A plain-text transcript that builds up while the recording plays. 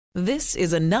This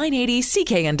is a 980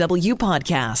 CKNW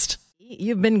podcast.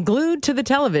 You've been glued to the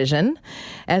television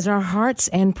as our hearts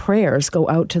and prayers go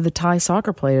out to the Thai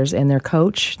soccer players and their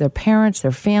coach, their parents,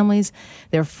 their families,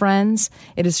 their friends.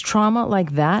 It is trauma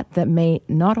like that that may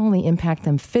not only impact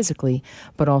them physically,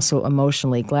 but also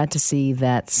emotionally. Glad to see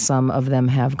that some of them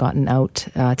have gotten out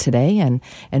today,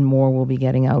 and more will be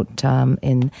getting out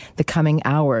in the coming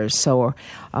hours. So,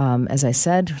 as I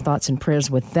said, thoughts and prayers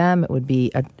with them. It would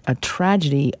be a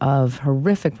tragedy of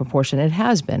horrific proportion. It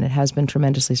has been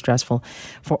tremendously stressful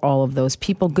for all of those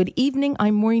people. Good evening.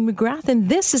 I'm Maureen McGrath, and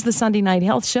this is the Sunday Night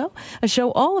Health Show, a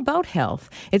show all about health.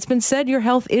 It's been said your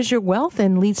health is your wealth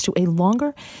and leads to a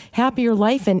longer, happier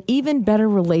life and even better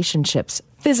relationships.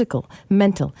 Physical,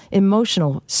 mental,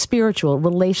 emotional, spiritual,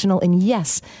 relational, and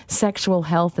yes, sexual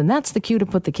health. And that's the cue to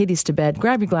put the kiddies to bed.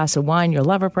 Grab your glass of wine, your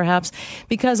lover perhaps,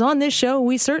 because on this show,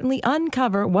 we certainly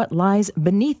uncover what lies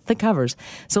beneath the covers.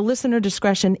 So listener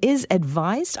discretion is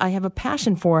advised. I have a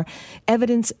passion for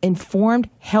evidence-informed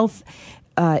health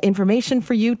information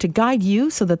for you to guide you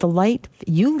so that the light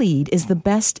you lead is the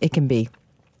best it can be.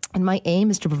 And my aim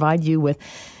is to provide you with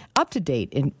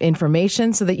up-to-date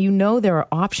information so that you know there are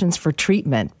options for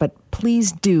treatment. But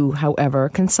please do, however,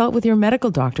 consult with your medical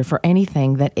doctor for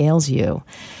anything that ails you.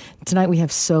 Tonight we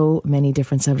have so many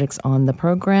different subjects on the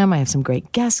program. I have some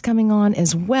great guests coming on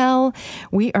as well.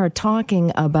 We are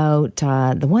talking about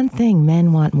the one thing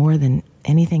men want more than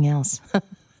anything else.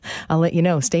 I'll let you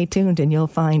know. Stay tuned and you'll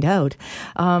find out.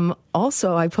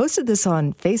 Also, I posted this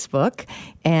on Facebook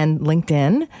and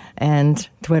LinkedIn and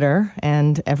Twitter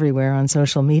and everywhere on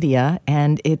social media,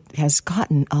 and it has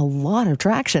gotten a lot of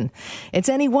traction. It's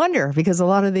any wonder because a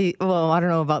lot of I don't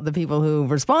know about the people who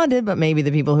responded, but maybe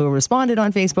the people who responded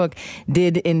on Facebook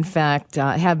did, in fact,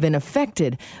 have been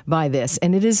affected by this.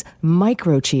 And it is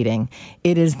micro-cheating.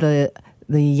 It is the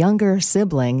younger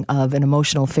sibling of an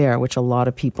emotional affair, which a lot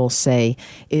of people say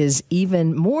is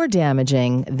even more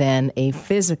damaging than a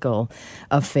physical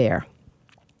affair.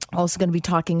 Also going to be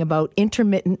talking about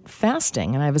intermittent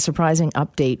fasting, and I have a surprising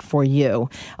update for you.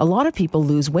 A lot of people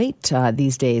lose weight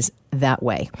these days that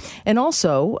way. And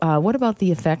also, what about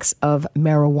the effects of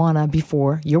marijuana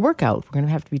before your workout? We're going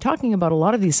to have to be talking about a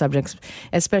lot of these subjects,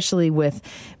 especially with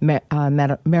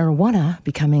marijuana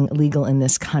becoming legal in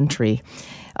this country.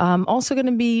 Also going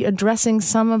to be addressing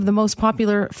some of the most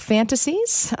popular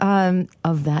fantasies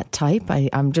of that type.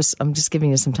 I'm just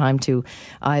giving you some time to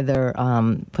either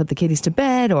put the kiddies to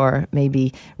bed or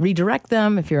maybe redirect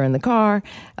them if you're in the car.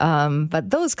 But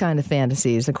those kind of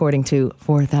fantasies, according to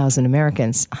 4,000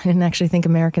 Americans. I didn't actually think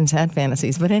Americans had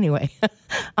fantasies, but anyway,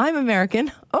 I'm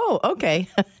American. Oh, okay.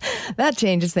 That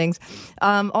changes things.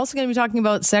 Also going to be talking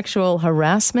about sexual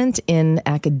harassment in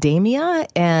academia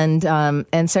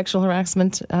and sexual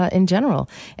harassment in general,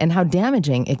 and how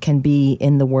damaging it can be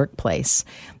in the workplace.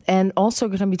 And also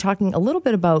going to be talking a little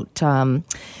bit about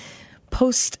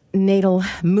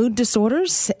postnatal mood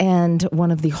disorders and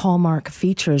one of the hallmark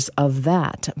features of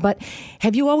that. But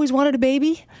have you always wanted a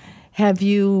baby? Have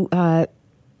you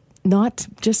not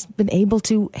just been able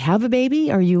to have a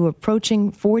baby? Are you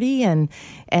approaching 40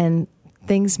 and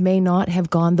things may not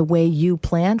have gone the way you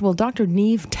planned? Well, Dr.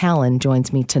 Neve Talon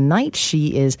joins me tonight.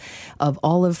 She is of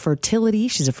Olive Fertility.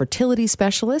 She's a fertility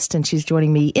specialist, and she's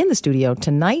joining me in the studio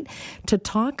tonight to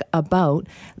talk about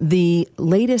the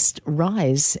latest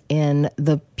rise in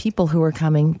the people who are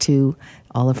coming to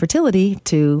Olive Fertility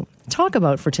to talk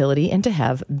about fertility and to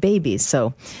have babies.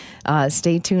 So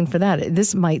stay tuned for that.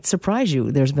 This might surprise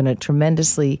you. There's been a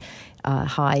tremendously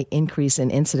high increase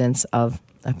in incidence of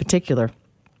a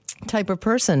type of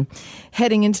person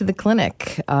heading into the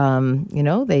clinic.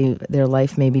 Their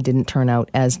life maybe didn't turn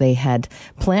out as they had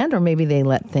planned, or maybe they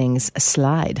let things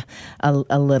slide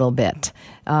a little bit.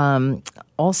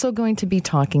 Also going to be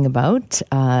talking about,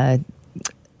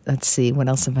 let's see, what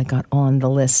else have I got on the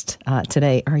list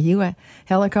today? Are you a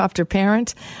helicopter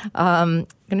parent? Going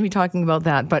to be talking about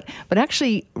that. But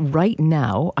actually, right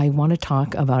now, I want to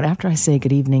talk about, after I say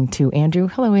good evening to Andrew.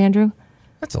 Hello, Andrew.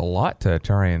 That's a lot to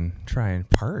try and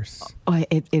parse. Oh,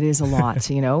 it is a lot,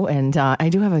 and I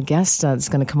do have a guest that's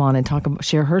going to come on and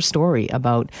share her story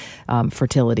about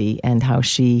fertility and how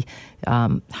she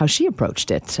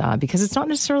approached it, because it's not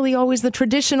necessarily always the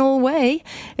traditional way,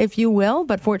 if you will.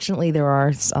 But fortunately, there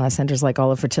are centers like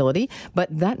Olive Fertility.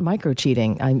 But that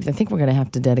micro-cheating, I think we're going to have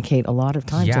to dedicate a lot of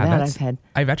time to that.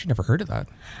 I've actually never heard of that.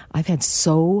 I've had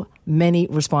so many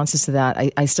responses to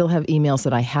that. I still have emails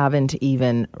that I haven't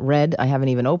even read. I haven't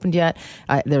even opened yet.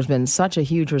 There's been such a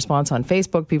huge response on on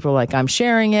Facebook. People are like, I'm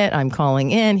sharing it. I'm calling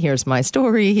in. Here's my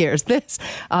story. Here's this.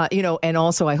 And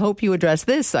also I hope you address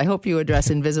this. I hope you address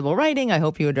invisible writing. I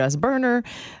hope you address burner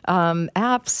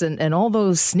apps and all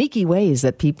those sneaky ways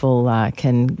that people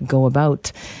can go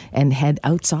about and head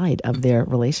outside of their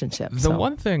relationship. The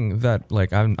one thing that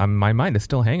my mind is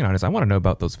still hanging on is I want to know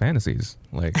about those fantasies.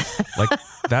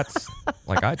 That's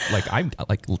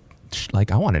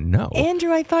I want to know.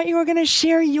 Andrew, I thought you were going to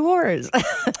share yours.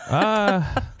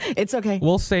 It's okay.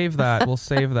 We'll save that. We'll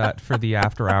save that for the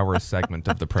after hours segment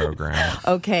of the program.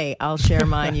 Okay, I'll share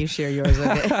mine. You share yours.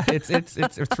 Okay.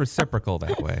 It's reciprocal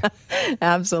that way.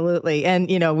 Absolutely. And,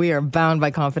 we are bound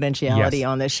by confidentiality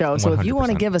on this show. So 100%. if you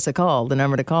want to give us a call, the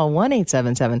number to call,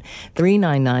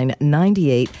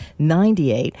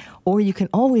 1-877-399-9898. Or you can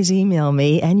always email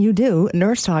me, and you do,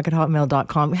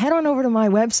 nursetalk@hotmail.com. Head on over to my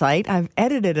website. I've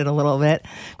edited it a little bit.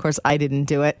 Of course, I didn't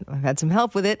do it. I've had some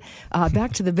help with it.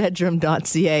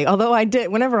 Backtothebedroom.ca. Although I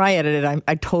did, whenever I edit it,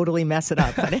 I totally mess it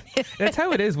up. That's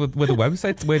how it is with the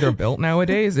websites, the way they're built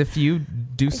nowadays. If you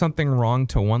do something wrong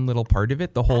to one little part of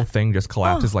it, the whole thing just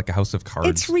collapses like a house of cards.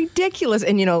 It's ridiculous.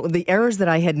 And, the errors that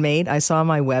I had made, I saw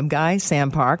my web guy,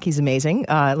 Sam Park. He's amazing.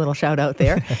 A little shout out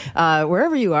there.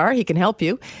 Wherever you are, he can help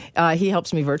you. He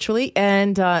helps me virtually.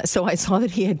 And so I saw that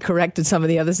he had corrected some of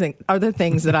the other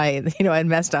things that I had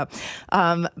messed up.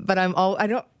 But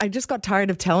I just got tired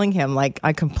of telling him,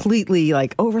 I completely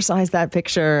oversized that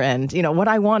picture. And, what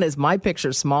I want is my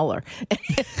picture smaller.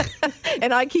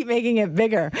 And I keep making it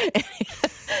bigger.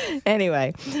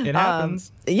 Anyway. It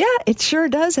happens. Yeah, it sure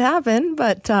does happen.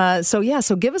 But so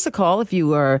give us a call if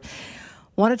you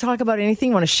want to talk about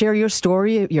anything, want to share your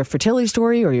story, your fertility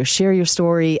story, or you share your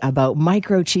story about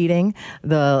micro-cheating,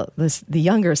 the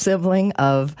younger sibling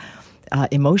of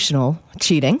emotional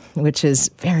cheating, which is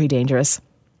very dangerous.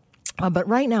 But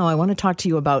right now, I want to talk to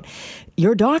you about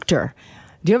your doctor.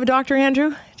 Do you have a doctor,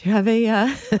 Andrew? Do you have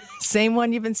a same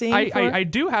one you've been seeing before? I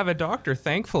do have a doctor,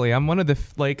 thankfully. I'm one of the,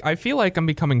 I feel like I'm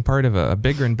becoming part of a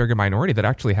bigger and bigger minority that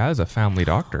actually has a family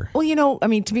doctor. Well,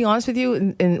 to be honest with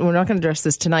you, and we're not going to address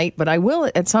this tonight, but I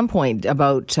will at some point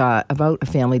about a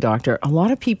family doctor. A lot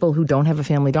of people who don't have a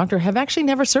family doctor have actually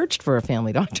never searched for a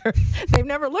family doctor. They've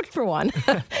never looked for one.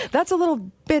 That's a little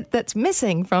bit that's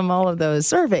missing from all of those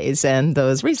surveys and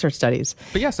those research studies.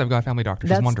 But yes, I've got a family doctor.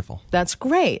 She's wonderful. That's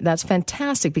great. That's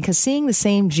fantastic, because seeing the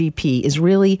same GP is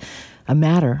really a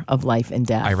matter of life and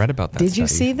death. I read about that. Did you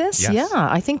see this? Yes. Yeah,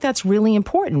 I think that's really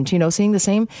important. Seeing the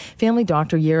same family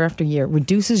doctor year after year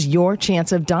reduces your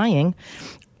chance of dying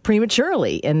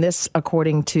prematurely. And this,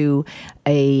 according to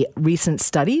a recent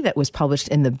study that was published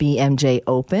in the BMJ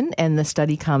Open. And the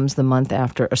study comes the month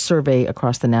after a survey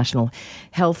across the national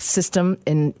health system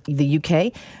in the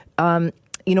UK.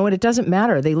 You know what? It doesn't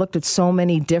matter. They looked at so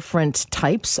many different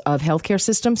types of healthcare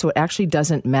systems, so it actually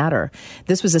doesn't matter.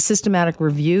 This was a systematic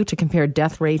review to compare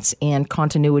death rates and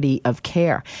continuity of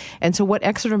care. And so what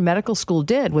Exeter Medical School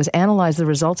did was analyze the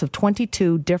results of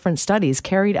 22 different studies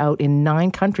carried out in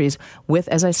 9 countries with,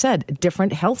 as I said,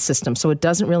 different health systems. So it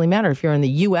doesn't really matter if you're in the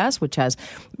U.S., which has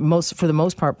for the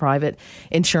most part, private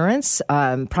insurance,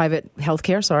 private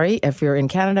healthcare, if you're in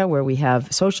Canada, where we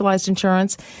have socialized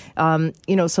insurance.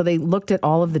 So they looked at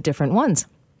all of the different ones.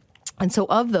 And so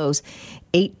of those,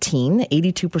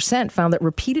 82% found that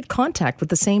repeated contact with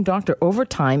the same doctor over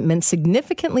time meant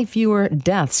significantly fewer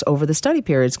deaths over the study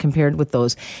periods compared with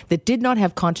those that did not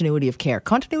have continuity of care.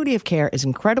 Continuity of care is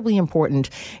incredibly important,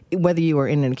 whether you are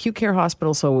in an acute care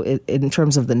hospital, so in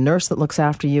terms of the nurse that looks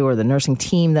after you, or the nursing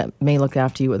team that may look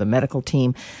after you, or the medical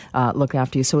team look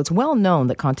after you. So it's well known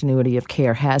that continuity of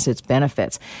care has its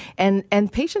benefits.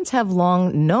 And patients have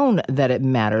long known that it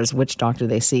matters which doctor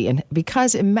they see, and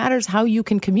because it matters how you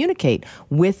can communicate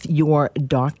with your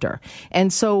doctor.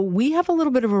 And so we have a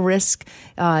little bit of a risk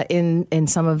in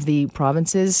some of the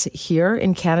provinces here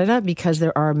in Canada, because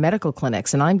there are medical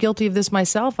clinics. And I'm guilty of this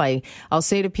myself. I'll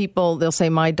say to people, they'll say,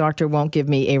 my doctor won't give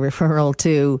me a referral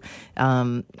to,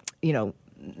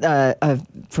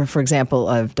 for example,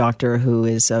 a doctor who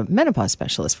is a menopause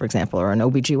specialist, for example, or an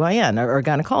OBGYN or a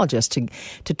gynecologist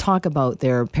to talk about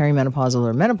their perimenopausal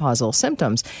or menopausal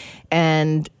symptoms.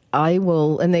 And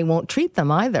they won't treat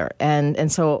them either. And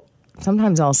so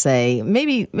sometimes I'll say,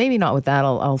 maybe not with that.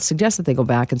 I'll suggest that they go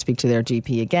back and speak to their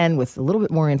GP again with a little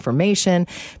bit more information,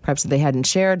 perhaps that they hadn't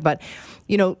shared. But,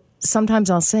 sometimes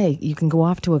I'll say you can go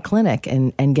off to a clinic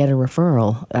and get a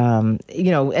referral,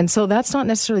 and so that's not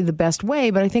necessarily the best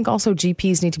way, but I think also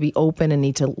GPs need to be open and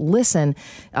need to listen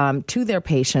to their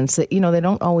patients. That, they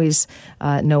don't always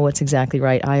know what's exactly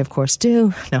right. I, of course,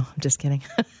 do. No, I'm just kidding.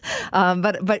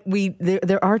 But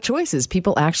there are choices.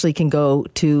 People actually can go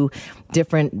to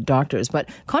different doctors. But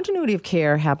continuity of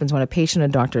care happens when a patient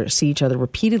and doctor see each other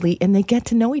repeatedly and they get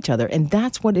to know each other. And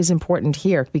that's what is important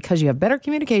here, because you have better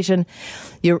communication.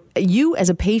 You as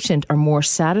a patient are more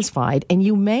satisfied, and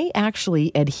you may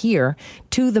actually adhere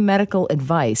to the medical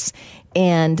advice.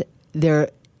 And this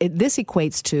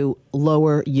equates to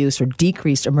lower use or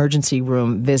decreased emergency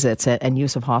room visits and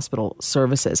use of hospital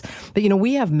services. But,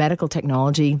 we have medical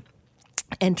technology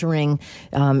entering,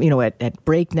 at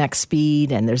breakneck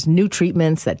speed, and there's new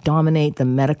treatments that dominate the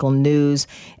medical news,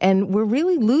 and we're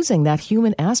really losing that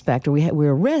human aspect, or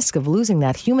we're at risk of losing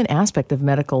that human aspect of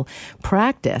medical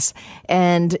practice.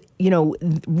 And,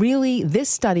 really this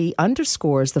study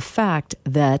underscores the fact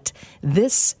that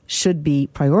this should be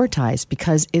prioritized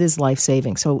because it is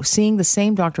life-saving. So seeing the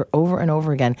same doctor over and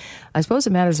over again, I suppose it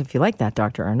matters if you like that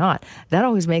doctor or not. That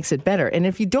always makes it better. And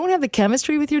if you don't have the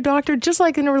chemistry with your doctor, just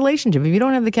like in a relationship, if you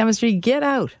don't have the chemistry, get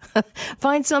out.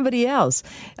 Find somebody else.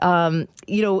 And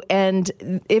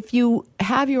if you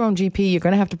have your own GP, you're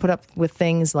going to have to put up with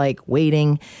things like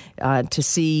waiting to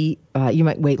see. You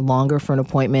might wait longer for an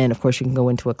appointment. Of course, you can go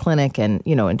into a clinic and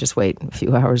just wait a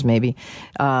few hours maybe.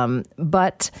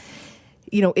 But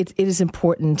it is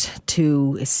important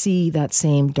to see that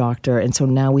same doctor. And so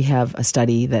now we have a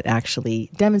study that actually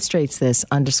demonstrates this,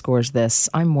 underscores this.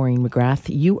 I'm Maureen McGrath.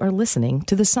 You are listening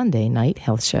to the Sunday Night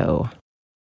Health Show.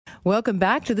 Welcome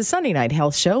back to the Sunday Night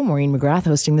Health Show. Maureen McGrath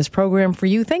hosting this program for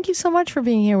you. Thank you so much for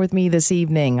being here with me this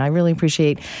evening. I really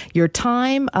appreciate your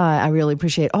time. I really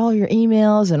appreciate all of your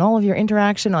emails and all of your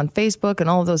interaction on Facebook and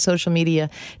all of those social media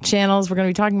channels. We're going to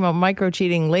be talking about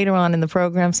micro-cheating later on in the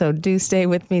program, so do stay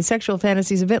with me. Sexual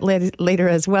fantasies a bit later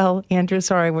as well. Andrew,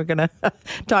 sorry, we're going to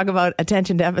talk about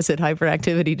attention deficit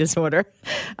hyperactivity disorder,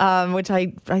 which I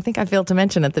think I failed to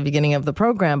mention at the beginning of the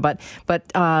program. But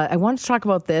I want to talk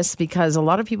about this because a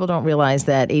lot of people don't realize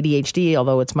that ADHD,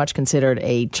 although it's much considered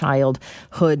a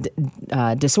childhood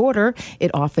disorder,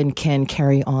 it often can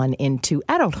carry on into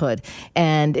adulthood.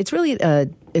 And it's really a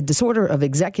disorder of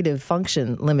executive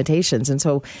function limitations. And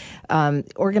so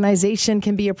organization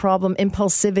can be a problem,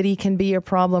 impulsivity can be a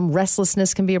problem,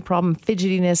 restlessness can be a problem,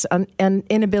 fidgetiness, and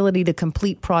inability to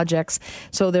complete projects.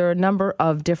 So there are a number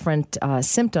of different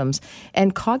symptoms.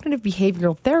 And cognitive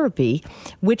behavioral therapy,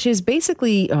 which is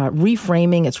basically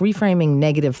reframing, it's reframing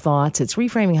negative thoughts, it's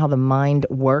reframing how the mind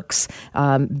works,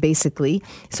 basically.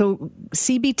 So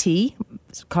CBT,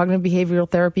 cognitive behavioral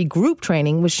therapy group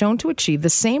training, was shown to achieve the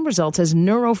same results as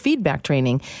neurofeedback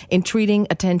training in treating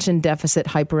attention deficit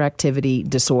hyperactivity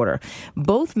disorder.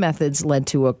 Both methods led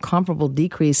to a comparable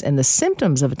decrease in the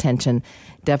symptoms of attention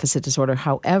deficit disorder.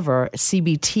 However,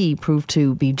 CBT proved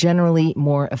to be generally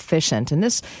more efficient. And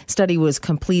this study was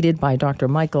completed by Dr.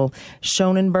 Michael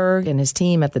Schonenberg and his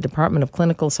team at the Department of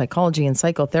Clinical Psychology and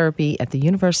Psychotherapy at the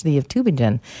University of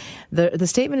Tübingen. The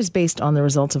statement is based on the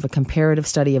results of a comparative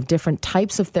study of different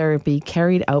types of therapy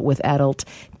carried out with adult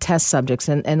test subjects.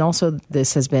 And also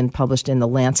this has been published in the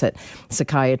Lancet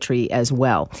Psychiatry as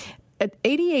well.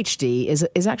 ADHD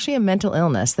is actually a mental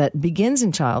illness that begins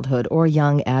in childhood or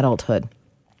young adulthood.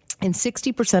 In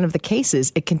 60% of the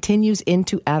cases, it continues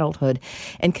into adulthood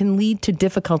and can lead to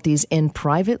difficulties in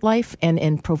private life and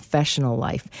in professional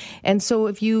life. And so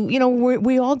if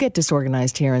we all get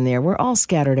disorganized here and there. We're all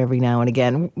scattered every now and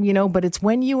again, but it's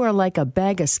when you are like a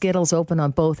bag of Skittles open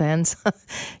on both ends,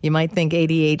 you might think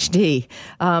ADHD.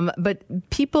 But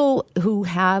people who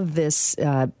have this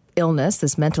illness,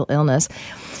 this mental illness,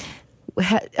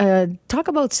 talk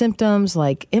about symptoms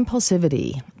like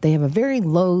impulsivity. They have a very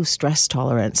low stress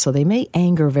tolerance, so they may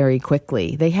anger very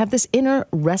quickly. They have this inner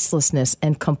restlessness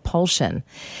and compulsion.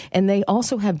 And they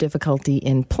also have difficulty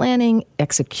in planning,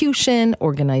 execution,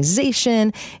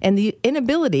 organization, and the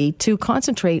inability to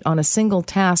concentrate on a single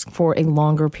task for a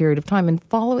longer period of time and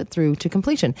follow it through to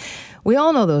completion. We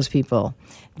all know those people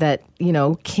that,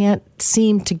 can't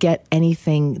seem to get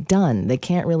anything done. They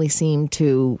can't really seem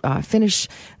to finish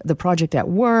the project at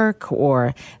work,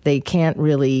 or they can't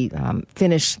really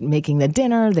finish making the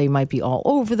dinner. They might be all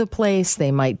over the place.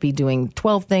 They might be doing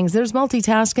 12 things. There's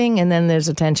multitasking, and then there's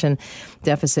attention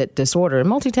deficit disorder. And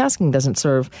multitasking doesn't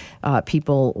serve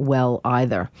people well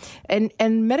either. And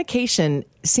medication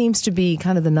seems to be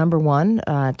kind of the number one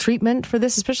treatment for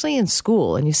this, especially in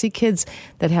school. And you see kids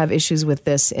that have issues with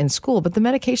this in school. But the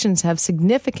medication medications have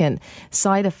significant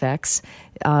side effects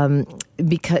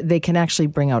because they can actually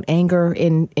bring out anger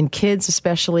in kids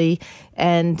especially,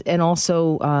 and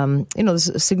also, there's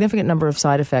a significant number of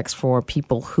side effects for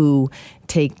people who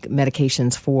take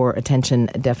medications for attention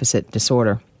deficit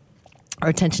disorder. Or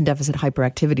attention deficit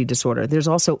hyperactivity disorder. There's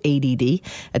also ADD,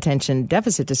 attention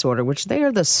deficit disorder, which they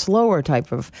are the slower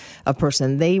type of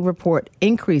person. They report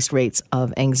increased rates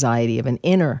of anxiety, of an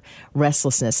inner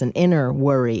restlessness, an inner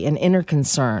worry, an inner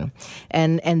concern.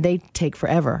 And they take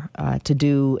forever to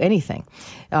do anything.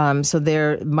 So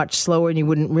they're much slower, and you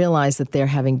wouldn't realize that they're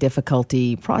having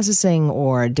difficulty processing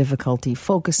or difficulty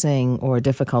focusing or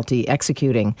difficulty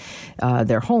executing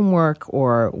their homework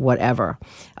or whatever.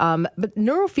 But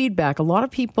neurofeedback, a lot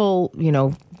of people,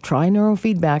 try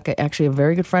neurofeedback. Actually, a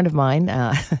very good friend of mine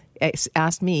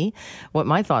asked me what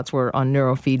my thoughts were on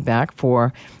neurofeedback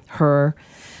for her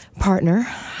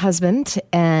husband,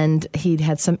 and he'd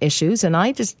had some issues, and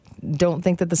I just don't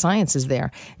think that the science is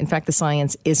there. In fact, the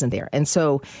science isn't there. And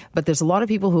so, but there's a lot of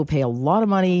people who pay a lot of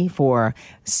money for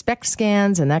SPECT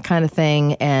scans and that kind of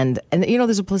thing. And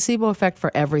there's a placebo effect for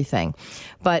everything.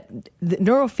 But the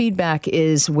neurofeedback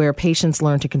is where patients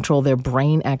learn to control their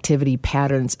brain activity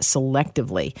patterns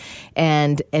selectively.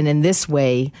 And in this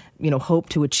way, hope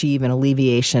to achieve an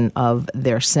alleviation of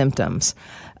their symptoms.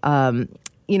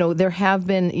 There have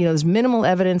been, there's minimal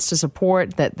evidence to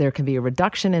support that there can be a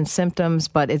reduction in symptoms,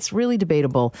 but it's really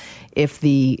debatable if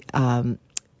the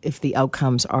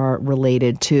outcomes are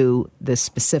related to the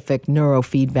specific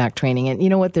neurofeedback training. And you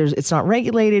know what? It's not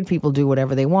regulated. People do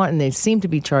whatever they want, and they seem to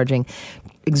be charging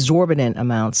exorbitant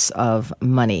amounts of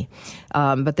money.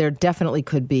 But there definitely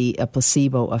could be a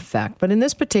placebo effect. But in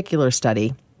this particular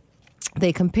study,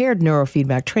 they compared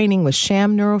neurofeedback training with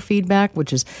sham neurofeedback,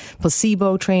 which is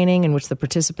placebo training in which the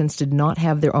participants did not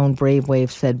have their own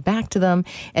brainwaves fed back to them,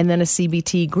 and then a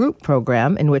CBT group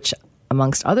program in which,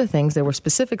 amongst other things, there were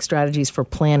specific strategies for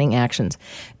planning actions,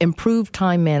 improved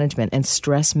time management, and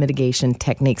stress mitigation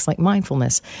techniques like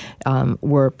mindfulness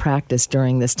were practiced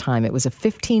during this time. It was a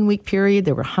 15-week period.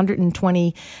 There were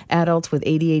 120 adults with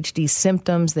ADHD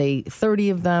symptoms. 30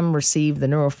 of them received the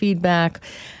neurofeedback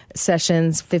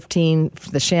sessions, 15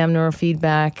 the sham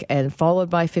neurofeedback, and followed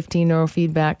by 15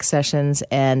 neurofeedback sessions,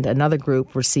 and another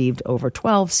group received over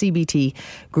 12 CBT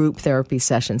group therapy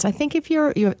sessions. I think if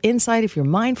you have insight, if you're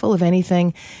mindful of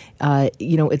anything,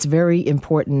 it's very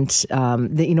important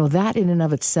that in and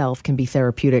of itself can be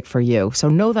therapeutic for you. So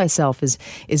know thyself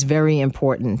is very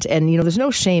important. And, there's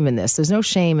no shame in this. There's no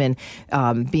shame in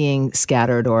being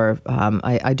scattered or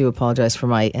I do apologize for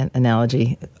my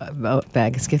analogy about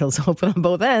bag of Skittles open on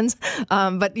both ends.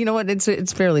 But you know what?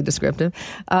 It's fairly descriptive.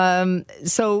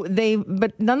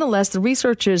 But nonetheless, the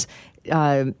researchers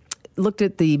looked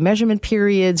at the measurement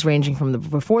periods ranging from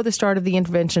before the start of the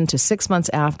intervention to 6 months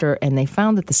after, and they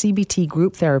found that the CBT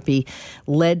group therapy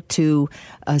led to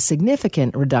a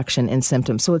significant reduction in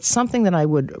symptoms. So it's something that I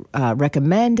would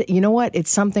recommend. You know what? It's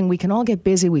something we can all get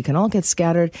busy. We can all get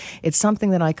scattered. It's something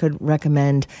that I could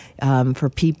recommend for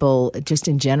people just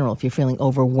in general. If you're feeling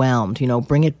overwhelmed,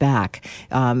 bring it back.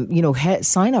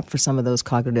 Sign up for some of those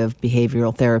cognitive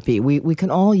behavioral therapy. We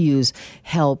can all use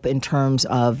help in terms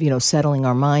of, settling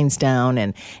our minds down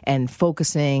and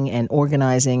focusing and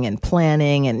organizing and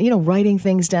planning and, writing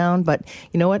things down. But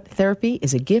you know what? Therapy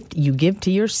is a gift you give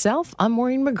to yourself. I'm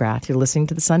Maureen McGrath. You're listening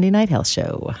to the Sunday Night Health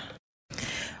Show.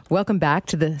 Welcome back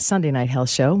to the Sunday Night Health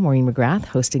Show. Maureen McGrath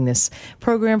hosting this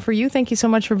program for you. Thank you so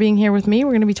much for being here with me.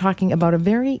 We're going to be talking about a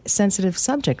very sensitive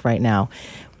subject right now.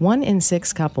 1 in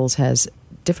 6 couples has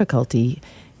difficulty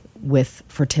with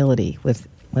fertility,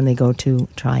 when they go to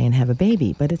try and have a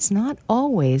baby. But it's not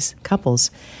always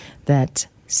couples that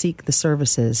seek the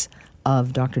services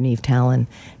of Dr. Niamh Tallon,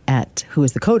 who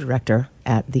is the co-director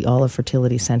at the Olive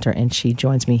Fertility Center, and she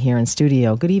joins me here in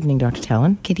studio. Good evening, Dr.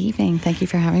 Tallon. Good evening. Thank you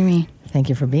for having me. Thank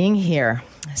you for being here.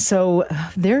 So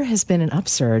there has been an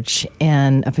upsurge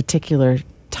in a particular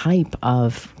type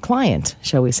of client,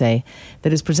 shall we say,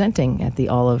 that is presenting at the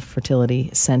Olive Fertility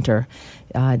Center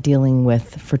dealing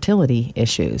with fertility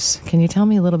issues. Can you tell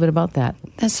me a little bit about that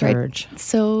surge? Right.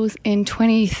 So in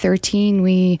 2013,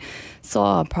 we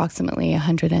saw approximately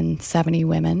 170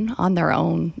 women on their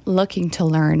own looking to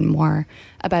learn more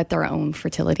about their own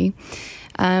fertility.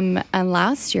 And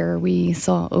last year we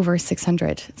saw over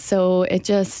 600. So it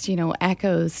just,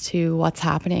 echoes to what's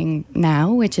happening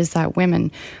now, which is that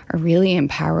women are really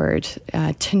empowered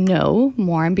to know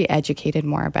more and be educated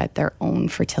more about their own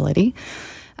fertility.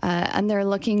 And they're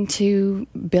looking to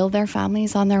build their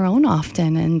families on their own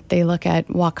often. And they look at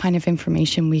what kind of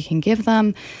information we can give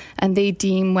them. And they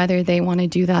deem whether they want to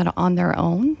do that on their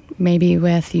own maybe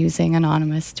with using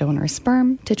anonymous donor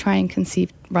sperm to try and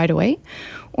conceive right away.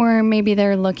 Or maybe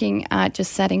they're looking at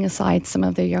just setting aside some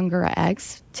of their younger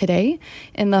eggs today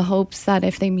in the hopes that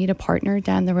if they meet a partner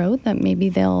down the road, that maybe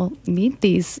they'll need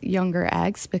these younger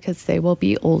eggs because they will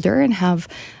be older and have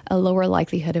a lower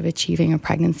likelihood of achieving a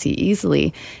pregnancy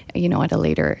easily, at a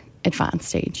later advanced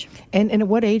stage. And at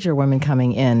what age are women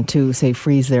coming in to, say,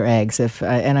 freeze their eggs?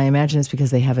 And I imagine it's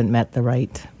because they haven't met the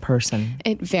right person.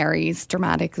 It varies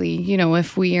dramatically.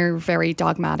 If we are very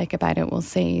dogmatic about it, we'll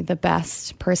say the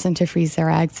best person to freeze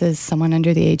their eggs is someone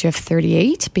under the age of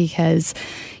 38 because,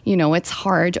 it's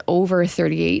hard over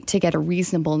 38 to get a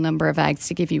reasonable number of eggs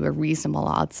to give you a reasonable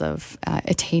odds of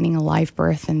attaining a live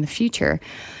birth in the future.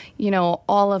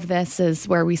 All of this is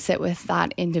where we sit with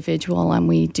that individual and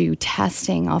we do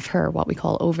testing of her, what we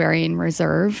call ovarian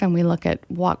reserve, and we look at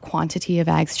what quantity of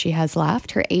eggs she has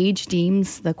left. Her age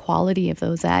deems the quality of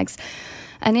those eggs.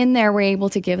 And in there, we're able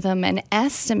to give them an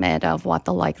estimate of what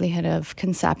the likelihood of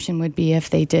conception would be if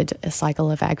they did a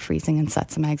cycle of egg freezing and set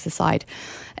some eggs aside.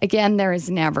 Again, there is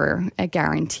never a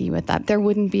guarantee with that. There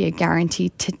wouldn't be a guarantee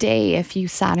today if you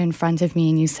sat in front of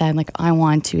me and you said, I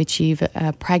want to achieve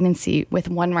a pregnancy with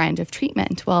one round of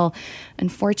treatment. Well,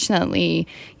 unfortunately,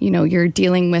 you're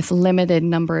dealing with limited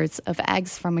numbers of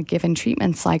eggs from a given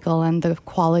treatment cycle, and the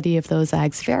quality of those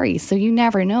eggs varies. So you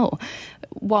never know.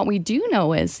 What we do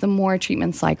know is the more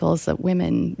treatment cycles that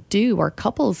women do or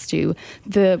couples do,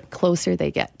 the closer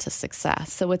they get to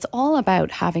success. So it's all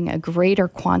about having a greater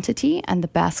quantity and the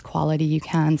best quality you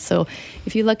can. So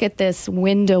if you look at this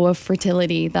window of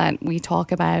fertility that we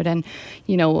talk about, and,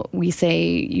 we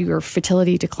say your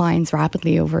fertility declines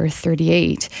rapidly over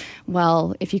 38.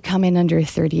 Well, if you come in under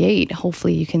 38,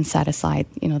 hopefully you can set aside,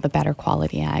 the better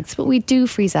quality eggs. But we do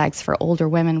freeze eggs for older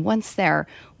women once they're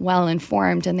well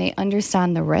informed and they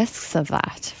understand the risks of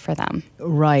that for them.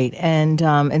 Right.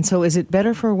 And so is it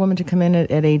better for a woman to come in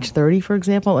at age 30, for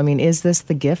example? I mean, is this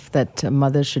the gift that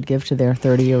mothers should give to their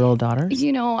 30-year-old daughters?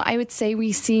 I would say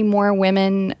we see more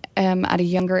women at a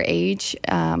younger age.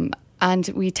 And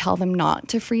we tell them not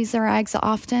to freeze their eggs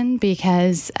often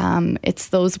because it's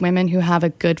those women who have a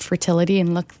good fertility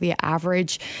and look the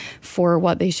average for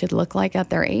what they should look like at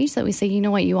their age that we say,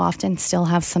 you often still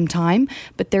have some time.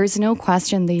 But there's no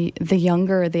question the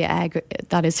younger the egg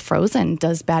that is frozen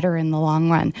does better in the long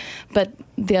run. But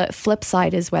the flip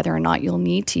side is whether or not you'll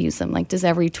need to use them. Does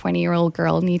every 20-year-old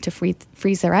girl need to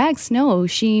freeze their eggs? No,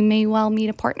 she may well meet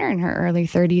a partner in her early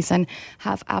 30s and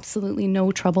have absolutely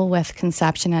no trouble with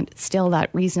conception at still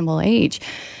that reasonable age.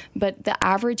 But the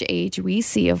average age we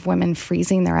see of women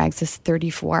freezing their eggs is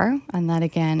 34. And that,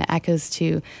 again, echoes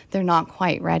to they're not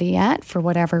quite ready yet for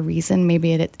whatever reason.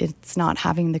 Maybe it's not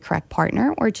having the correct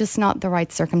partner or just not the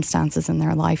right circumstances in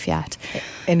their life yet.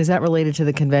 And is that related to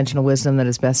the conventional wisdom that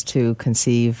it's best to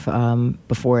conceive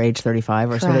before age 35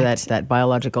 or Correct. sort of that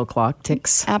biological clock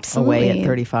ticks Absolutely. away at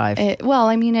 35?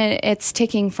 It's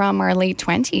ticking from our late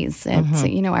 20s.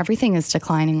 It's, everything is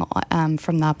declining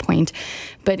from that point.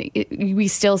 But we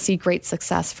still see great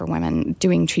success for women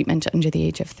doing treatment under the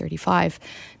age of 35.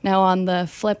 Now, on the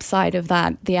flip side of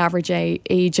that, the average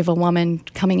age of a woman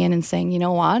coming in and saying,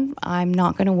 I'm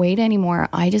not going to wait anymore.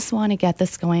 I just want to get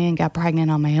this going and get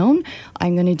pregnant on my own.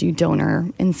 I'm going to do donor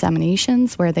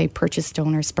inseminations where they purchase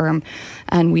donor sperm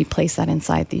and we place that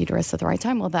inside the uterus at the right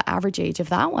time. Well, the average age of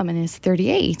that woman is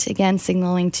 38, again,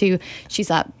 signaling to she's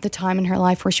at the time in her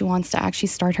life where she wants to actually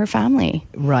start her family.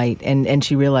 Right. And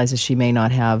she realizes she may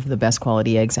not have the best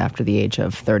quality eggs after the age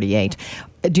of 38.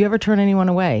 Do you ever turn anyone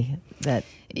away? Do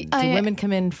women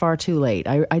come in far too late?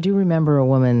 I do remember a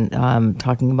woman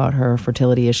talking about her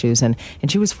fertility issues, and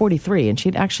she was 43, and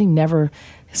she'd actually never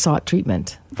sought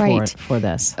treatment for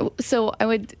this. So I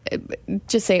would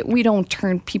just say we don't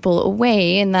turn people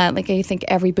away in that, I think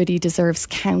everybody deserves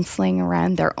counseling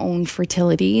around their own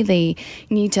fertility. They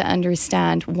need to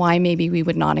understand why maybe we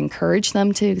would not encourage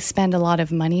them to spend a lot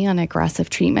of money on aggressive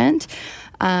treatment.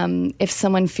 If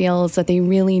someone feels that they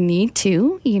really need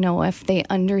to, if they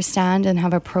understand and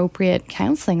have appropriate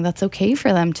counseling, that's okay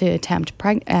for them to attempt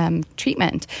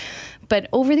treatment. But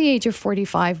over the age of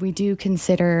 45, we do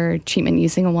consider treatment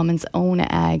using a woman's own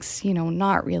eggs,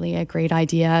 not really a great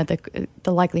idea.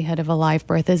 The likelihood of a live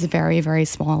birth is very, very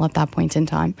small at that point in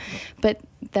time. But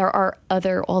there are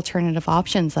other alternative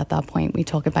options at that point. We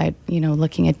talk about,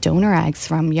 looking at donor eggs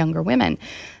from younger women.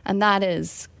 And that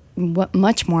is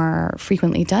much more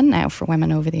frequently done now for women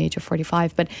over the age of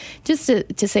 45. But just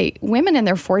to say, women in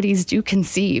their 40s do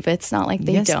conceive. It's not like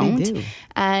they don't. They do.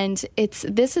 And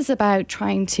this is about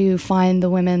trying to find the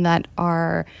women that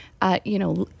are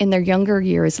in their younger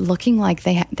years, looking like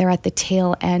they're at the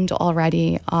tail end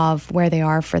already of where they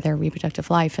are for their reproductive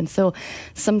life. And so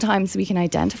sometimes we can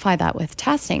identify that with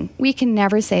testing. We can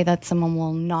never say that someone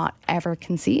will not ever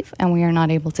conceive, and we are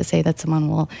not able to say that someone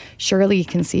will surely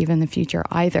conceive in the future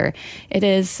either. It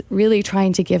is really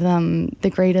trying to give them the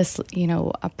greatest,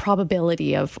 a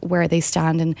probability of where they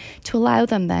stand, and to allow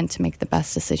them then to make the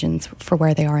best decisions for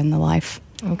where they are in the life.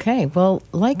 Okay, well,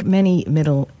 like many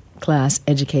middle-class,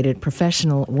 educated,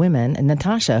 professional women,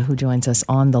 Natasha, who joins us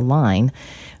on the line,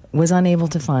 was unable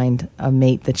to find a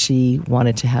mate that she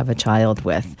wanted to have a child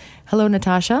with. Hello,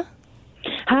 Natasha.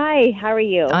 Hi, how are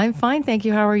you? I'm fine, thank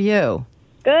you. How are you?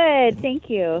 Good, thank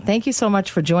you. Thank you so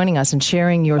much for joining us and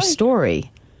sharing your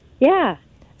story. Yeah.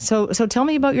 So tell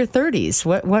me about your 30s.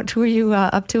 What were you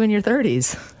up to in your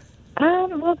 30s?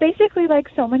 Well, basically, like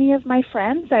so many of my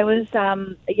friends, I was,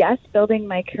 building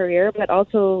my career, but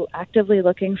also actively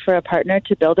looking for a partner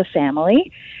to build a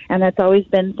family. And that's always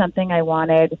been something I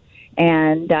wanted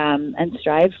and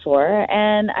strived for.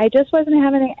 And I just wasn't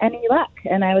having any luck,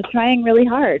 and I was trying really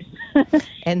hard.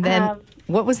 And then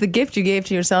what was the gift you gave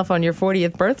to yourself on your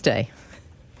 40th birthday?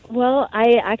 Well,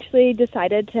 I actually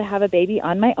decided to have a baby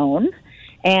on my own.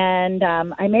 And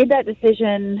I made that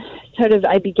decision,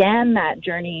 I began that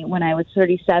journey when I was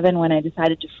 37, when I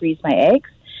decided to freeze my eggs.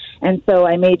 And so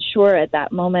I made sure at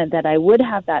that moment that I would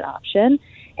have that option.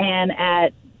 And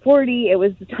at 40, it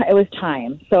was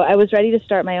time. So I was ready to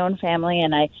start my own family,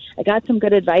 and I got some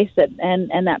good advice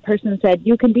and that person said,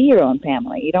 you can be your own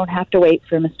family. You don't have to wait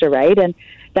for Mr. Right. And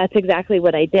that's exactly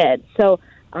what I did. So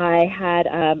I had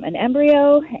an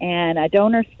embryo and a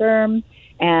donor sperm,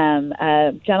 and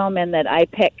a gentleman that I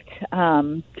picked,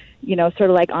 sort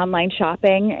of like online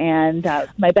shopping. And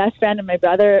my best friend and my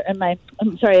brother and my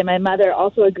mother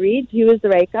also agreed he was the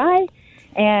right guy.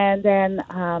 And then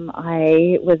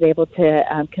I was able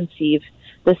to conceive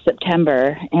this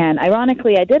September. And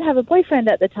ironically, I did have a boyfriend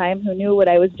at the time who knew what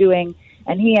I was doing,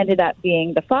 and he ended up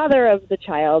being the father of the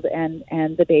child, and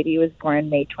the baby was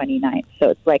born May 29th. So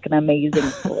it's like an amazing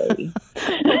story.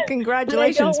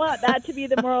 Congratulations. But I don't want that to be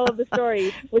the moral of the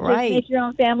story, which Right. is make your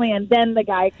own family and then the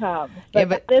guy comes.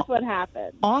 But this what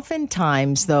happened.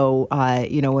 Oftentimes, though,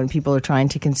 when people are trying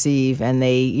to conceive and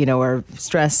they, are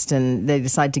stressed and they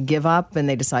decide to give up and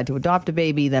they decide to adopt a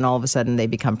baby, then all of a sudden they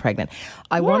become pregnant.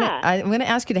 I'm going to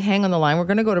ask you to hang on the line. We're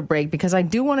going to go to break because I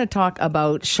do want to talk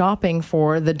about shopping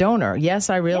for the donor. Yes,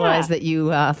 I realize that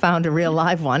you found a real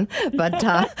live one, but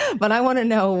I want to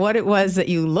know what it was that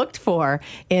you looked for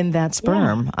in that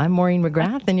sperm. I'm Maureen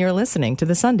McGrath, and you're listening to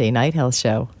the Sunday Night Health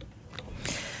Show.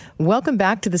 Welcome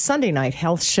back to the Sunday Night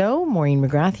Health Show. Maureen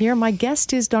McGrath here. My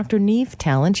guest is Dr. Niamh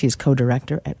Talon. She's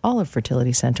co-director at Olive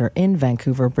Fertility Center in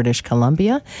Vancouver, British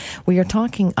Columbia. We are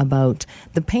talking about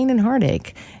the pain and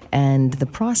heartache and the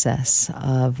process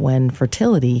of when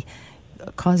fertility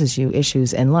causes you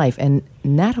issues in life. And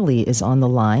Natalie is on the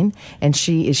line, and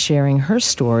she is sharing her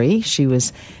story. She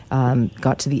was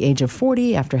got to the age of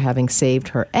 40 after having saved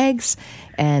her eggs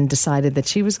and decided that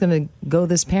she was going to go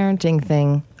this parenting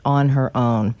thing on her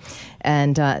own.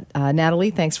 And Natalie,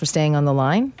 thanks for staying on the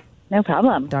line. No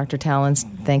problem. Dr. Talon,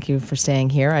 thank you for staying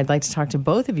here. I'd like to talk to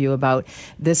both of you about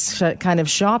this kind of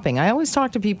shopping. I always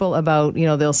talk to people about,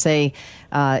 they'll say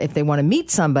if they want to meet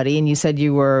somebody, and you said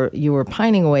you were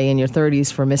pining away in your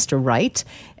 30s for Mr. Right.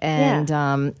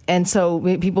 And so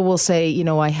people will say,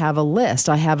 I have a list,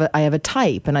 I have a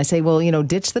type, and I say, well,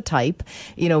 ditch the type,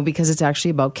 because it's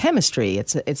actually about chemistry.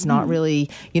 It's not really,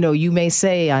 you may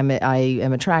say I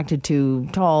am attracted to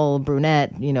tall,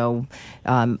 brunette,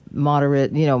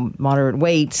 moderate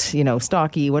weight,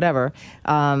 stocky, whatever.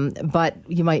 But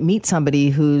you might meet somebody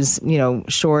who's,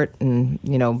 short and,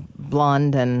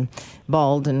 blonde and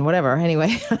bald and whatever,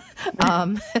 anyway,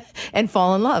 and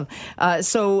fall in love.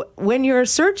 So when you're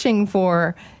searching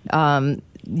for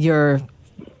you're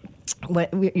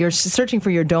searching for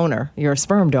your donor, your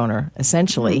sperm donor,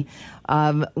 essentially,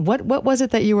 what was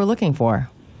it that you were looking for?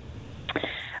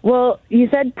 Well, you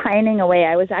said pining away.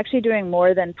 I was actually doing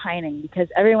more than pining, because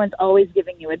everyone's always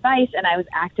giving you advice, and I was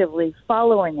actively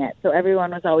following it. So everyone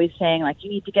was always saying, like, you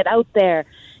need to get out there.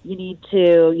 You need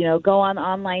to, go on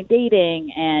online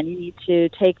dating, and you need to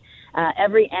take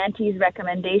every auntie's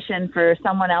recommendation for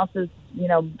someone else's,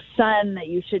 son that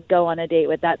you should go on a date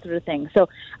with, that sort of thing. So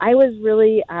I was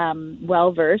really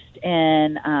well-versed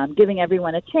in giving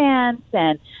everyone a chance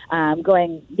and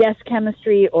going, yes,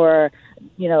 chemistry, or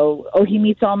he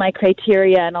meets all my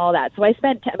criteria and all that. So I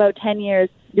spent about 10 years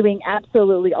doing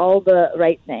absolutely all the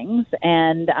right things.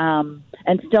 And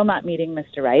and still not meeting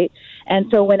Mr. Right. And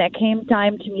so when it came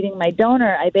time to meeting my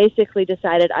donor, I basically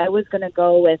decided I was going to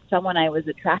go with someone I was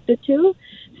attracted to,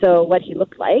 so what he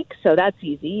looked like. So that's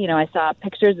easy. You know, I saw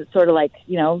pictures. It's sort of like,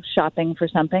 you know, shopping for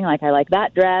something, like I like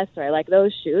that dress or I like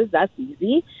those shoes. That's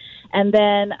easy. And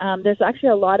then there's actually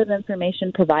a lot of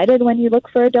information provided when you look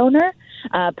for a donor,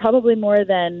 probably more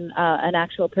than an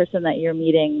actual person that you're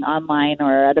meeting online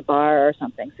or at a bar or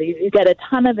something. So you get a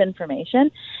ton of information.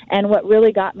 And what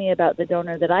really got me about the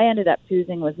donor that I ended up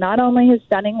choosing was not only his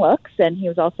stunning looks, and he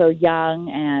was also young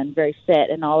and very fit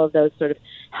and all of those sort of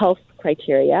health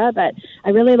criteria, but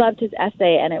I really loved his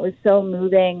essay, and it was so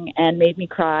moving and made me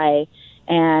cry.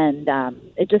 And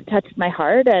it just touched my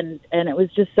heart, and it was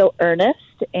just so earnest.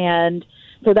 And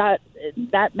so that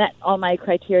met all my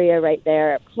criteria right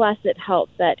there. Plus, it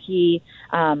helped that he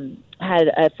had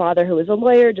a father who was a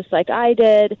lawyer, just like I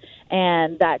did,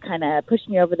 and that kind of pushed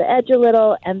me over the edge a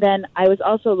little. And then I was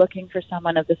also looking for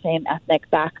someone of the same ethnic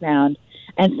background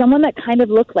and someone that kind of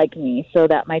looked like me, so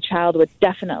that my child would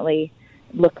definitely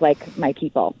look like my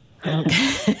people.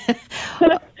 Okay.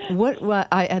 What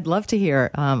I'd love to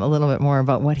hear a little bit more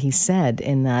about what he said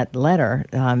in that letter,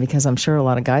 because I'm sure a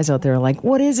lot of guys out there are like,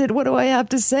 "What is it? What do I have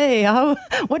to say?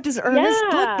 What does Ernest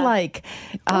look like?"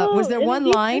 Was there one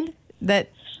line that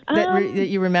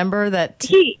you remember that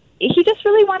he just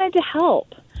really wanted to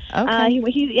help? Okay.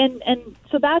 And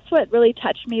so that's what really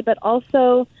touched me. But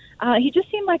also, he just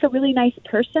seemed like a really nice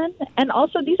person. And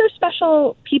also, these are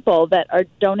special people that are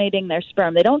donating their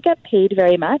sperm. They don't get paid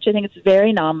very much. I think it's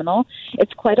very nominal.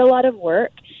 It's quite a lot of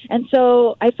work. And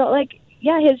so I felt like,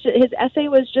 yeah, his essay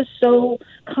was just so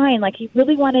kind. Like, he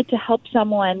really wanted to help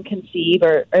someone conceive,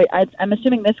 or I'm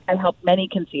assuming this guy helped many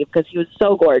conceive because he was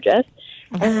so gorgeous.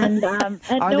 And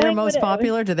are they most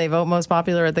popular? Do they vote most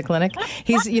popular at the clinic?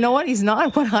 You know what? He's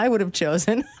not what I would have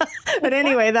chosen. But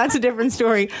anyway, that's a different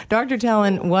story. Dr.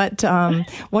 Tellen,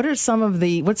 what's some of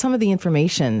the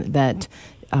information that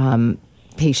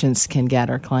patients can get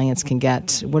or clients can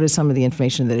get? What is some of the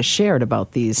information that is shared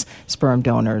about these sperm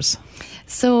donors?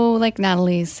 So, like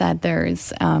Natalie said,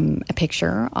 there's a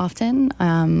picture often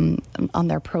on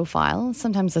their profile.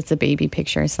 Sometimes it's a baby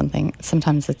picture,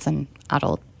 sometimes it's an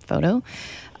adult photo.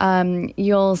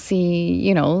 You'll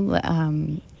see,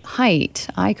 height,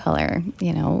 eye color,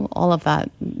 all of that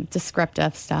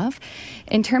descriptive stuff.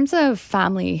 In terms of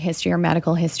family history or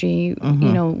medical history,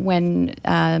 when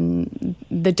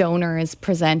the donor is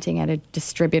presenting at a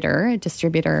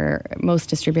distributor, most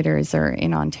distributors are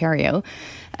in Ontario,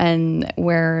 and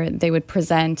where they would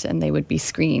present and they would be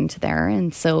screened there.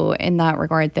 And so in that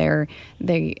regard,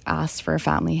 they ask for a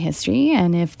family history.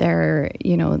 And if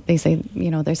they say,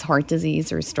 there's heart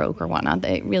disease or stroke or whatnot,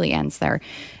 it really ends there.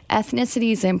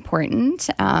 Ethnicity is important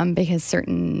because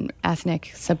certain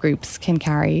ethnic subgroups can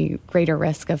carry greater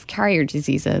risk of carrier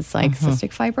diseases like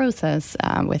cystic fibrosis.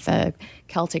 With a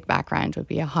Celtic background would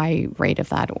be a high rate of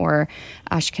that, or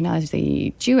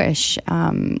Ashkenazi Jewish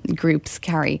groups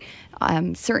carry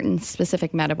certain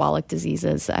specific metabolic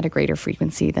diseases at a greater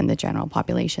frequency than the general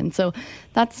population. So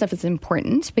that stuff is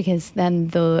important because then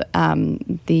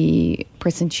the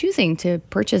person choosing to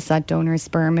purchase that donor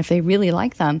sperm, if they really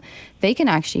like them, they can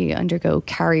actually undergo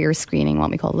carrier screening, what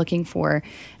we call looking for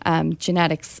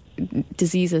genetics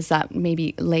diseases that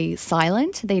maybe lay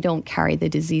silent. They don't carry the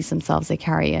disease themselves, they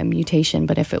carry a mutation.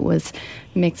 But if it was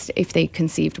mixed, if they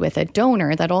conceived with a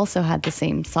donor that also had the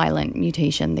same silent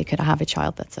mutation, they could have a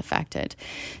child that's affected.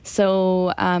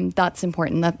 So that's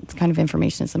important. That kind of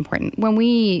information is important. When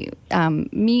we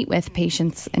meet with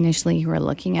patients initially who are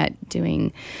looking at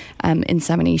doing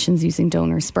inseminations using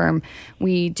donor sperm,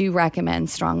 we do recommend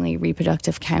strongly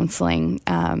reproductive counselling,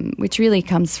 which really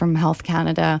comes from Health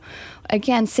Canada.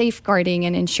 Again, safeguarding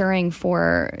and ensuring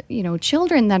for,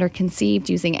 children that are conceived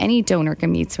using any donor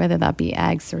gametes, whether that be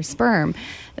eggs or sperm,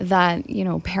 that,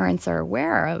 parents are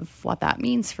aware of what that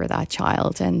means for that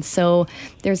child. And so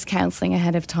there's counseling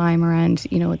ahead of time around,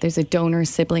 there's a donor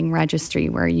sibling registry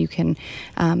where you can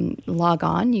log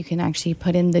on. You can actually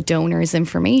put in the donor's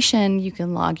information. You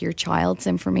can log your child's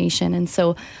information. And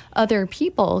so other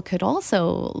people could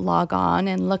also log on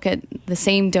and look at the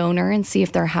same donor and see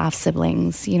if they're half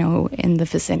siblings, in the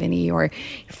vicinity or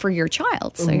for your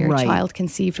child. So your child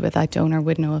conceived with that donor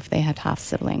would know if they had half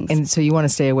siblings. And so you want to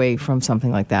stay away from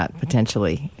something like that,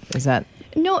 potentially. Is that...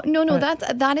 No.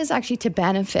 That is actually to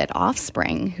benefit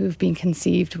offspring who've been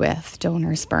conceived with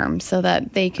donor sperm, so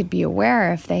that they could be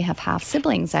aware if they have half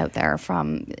siblings out there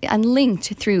and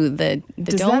linked through the donor.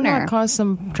 Does that not cause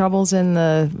some troubles in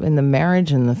the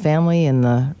marriage and the family and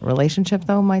the relationship,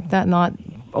 though? Might that not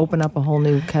open up a whole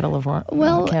new can of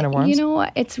worms?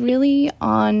 It's really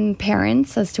on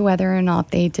parents as to whether or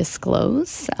not they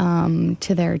disclose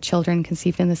to their children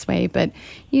conceived in this way. But,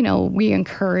 we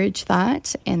encourage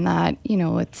that in that,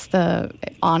 it's the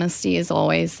honesty is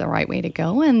always the right way to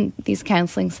go. And these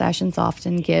counseling sessions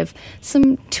often give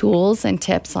some tools and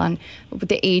tips on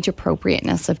the age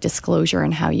appropriateness of disclosure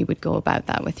and how you would go about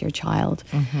that with your child.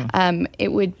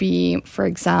 It would be, for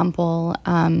example,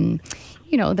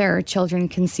 there are children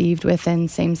conceived within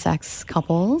same-sex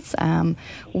couples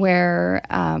where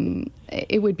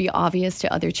it would be obvious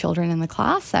to other children in the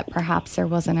class that perhaps there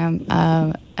wasn't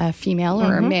a female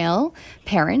or a male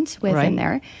parent within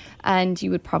there. And you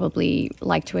would probably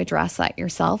like to address that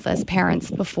yourself as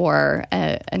parents before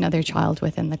another child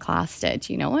within the class did,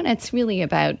 and it's really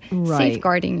about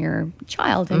safeguarding your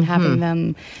child and having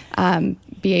them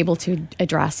be able to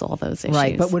address all those issues.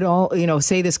 Right, but would all,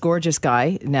 say this gorgeous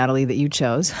guy, Natalie, that you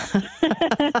chose,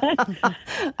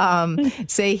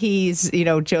 say he's,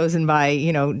 chosen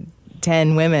by,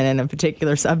 10 women in a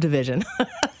particular subdivision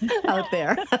out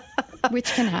there.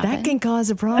 Which can happen. That can cause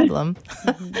a problem.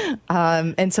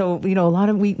 And so, a lot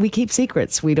of we keep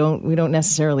secrets. We don't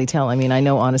necessarily tell. I mean, I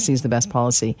know honesty is the best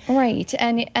policy. Right.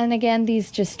 And again,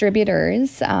 these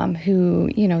distributors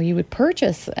who, you would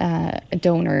purchase a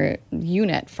donor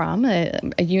unit from, a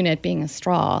unit being a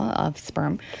straw of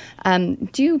sperm,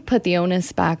 do put the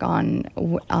onus back on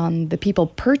the people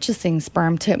purchasing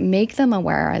sperm to make them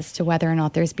aware as to whether or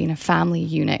not there's been a family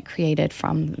unit created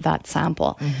from that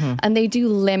sample. And they do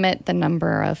limit the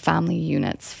number of family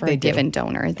units for a given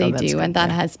donor. They do. And that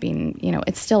has been,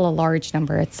 it's still a large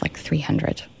number. It's like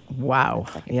 300. Wow.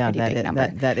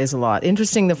 That is a lot.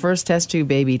 Interesting. The first test tube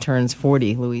baby turns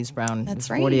 40. Louise Brown. That's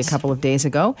was 40 a couple of days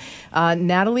ago.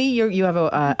 Natalie, you have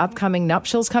upcoming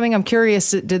nuptials coming. I'm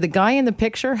curious, did the guy in the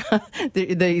picture,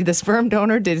 the sperm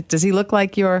donor, does he look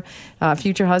like your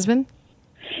future husband?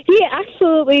 He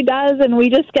absolutely does, and we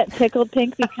just get tickled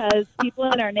pink because people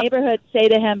in our neighborhood say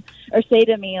to him or say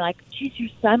to me, like, geez, your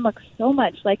son looks so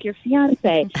much like your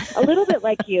fiance. A little bit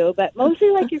like you, but mostly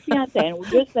like your fiance. And we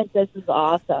just think this is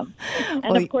awesome.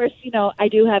 And of course, I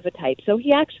do have a type. So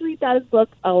he actually does look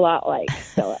a lot like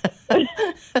Philip.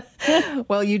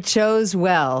 Well, you chose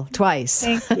well twice.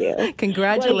 Thank you.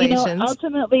 Congratulations. Well,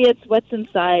 ultimately, it's what's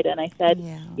inside. And I said,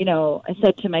 I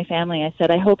said to my family,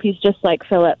 I hope he's just like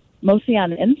Philip. Mostly on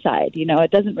the inside,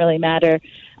 it doesn't really matter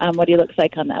what he looks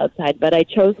like on the outside. But I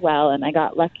chose well, and I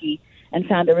got lucky and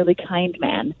found a really kind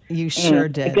man. You sure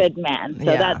did. A good man. So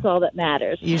that's all that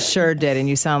matters. You sure did. And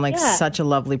you sound like such a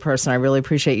lovely person. I really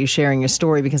appreciate you sharing your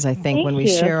story because I think when we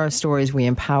share our stories, we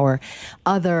empower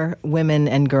other women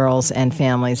and girls and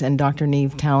families. And Dr.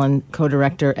 Niamh Tallon,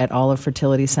 co-director at Olive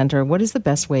Fertility Center, what is the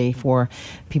best way for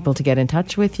people to get in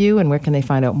touch with you, and where can they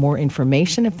find out more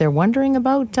information if they're wondering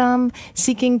about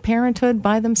seeking parenthood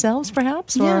by themselves,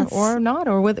 perhaps, or not,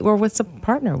 or with a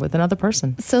partner, with another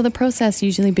person? So the process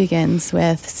usually begins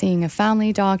with seeing a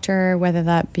family doctor, whether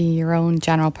that be your own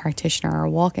general practitioner or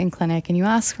walk-in clinic, and you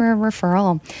ask for a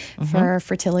referral for a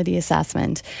fertility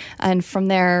assessment. And from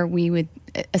there, we would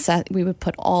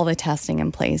put all the testing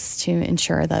in place to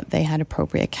ensure that they had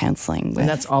appropriate counseling. And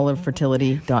that's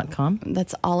olivefertility.com?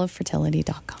 That's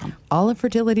olivefertility.com.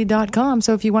 Olivefertility.com.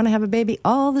 So if you want to have a baby,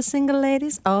 all the single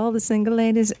ladies.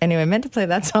 Anyway, I meant to play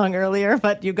that song earlier,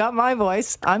 but you got my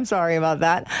voice. I'm sorry about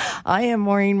that. I am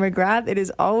Maureen McGrath. It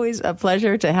is always a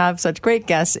pleasure to have such great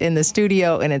guests in the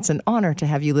studio, and it's an honor to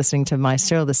have you listening to my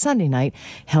show, the Sunday Night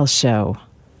Health Show.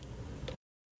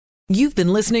 You've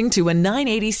been listening to a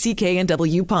 980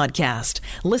 CKNW podcast.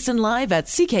 Listen live at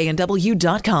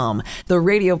cknw.com, the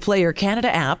Radio Player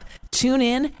Canada app,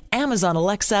 TuneIn, Amazon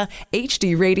Alexa,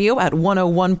 HD Radio at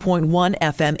 101.1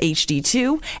 FM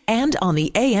HD2, and on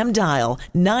the AM dial,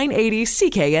 980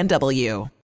 CKNW.